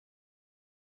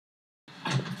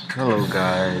Hello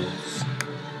guys,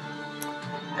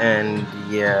 and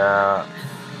yeah,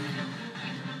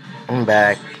 I'm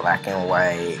back, black and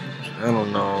white. I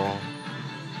don't know,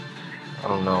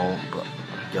 but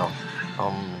yo,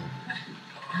 um,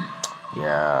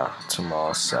 yeah,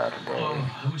 tomorrow's Saturday.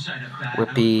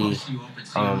 Whippy,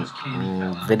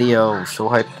 video so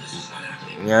hype.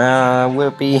 Yeah,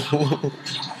 Whippy.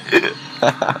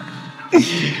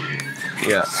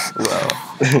 Yeah, well,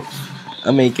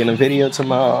 I'm making a video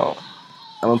tomorrow.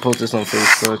 I'm gonna post this on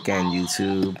Facebook and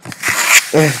YouTube.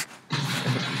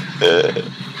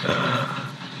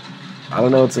 I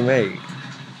don't know what to make.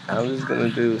 I'm just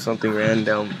gonna do something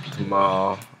random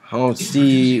tomorrow. I don't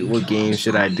see what game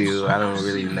should I do. I don't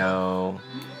really know.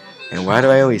 And why do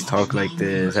I always talk like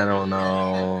this? I don't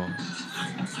know.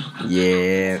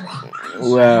 Yeah.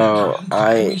 Well,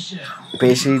 I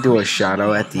basically do a shout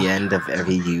out at the end of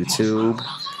every YouTube.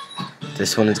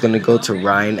 This one is gonna go to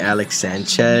Ryan Alex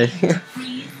Sanchez.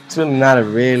 It's really not a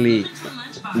really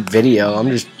video. I'm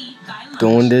just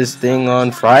doing this thing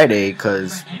on Friday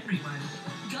because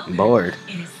I'm bored.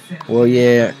 Well,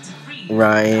 yeah,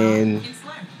 Ryan,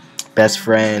 best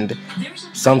friend,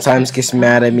 sometimes gets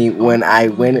mad at me when I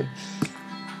win.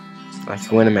 I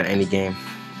can win him at any game.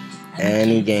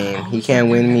 Any game. He can't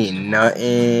win me.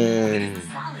 Nothing.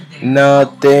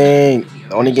 Nothing.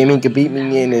 The only game he can beat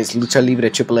me in is Lucha Libre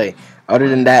AAA. Other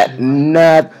than that,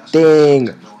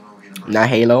 nothing. Not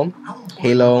Halo.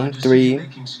 Halo 3.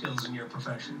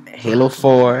 Halo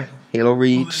 4. Halo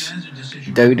Reach.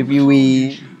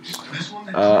 WWE.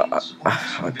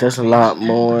 There's a lot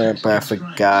more, but I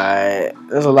forgot.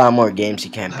 There's a lot more games he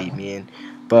can't beat me in.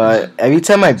 But every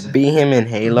time I beat him in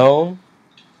Halo,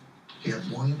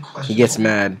 he gets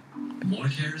mad.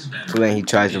 So then he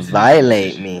tries to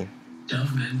violate me.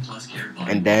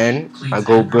 And then I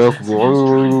go back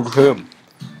with him.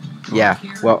 Yeah,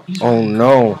 well, oh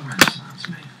no.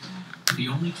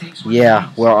 Yeah,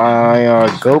 well, I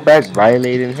go back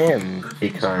violating him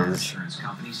because,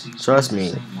 trust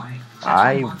me,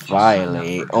 I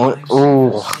violate.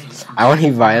 I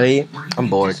only violate. I'm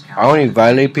bored. I only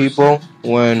violate people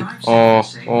when I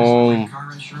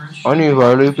only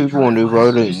violate people when they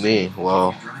violate me.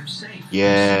 Well,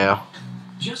 yeah.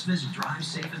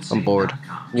 I'm bored.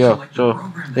 Yeah.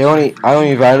 So I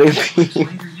only violate people.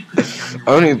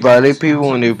 I only violate people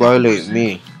when they violate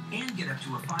me.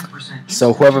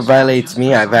 So whoever violates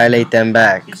me, I violate them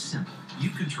back.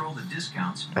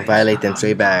 I violate them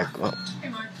straight back. Well,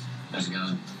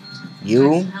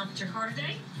 you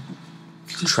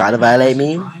try to violate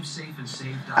me,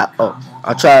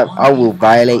 I will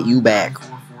violate you back.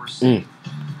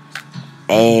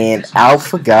 And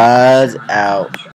Alpha Gods out.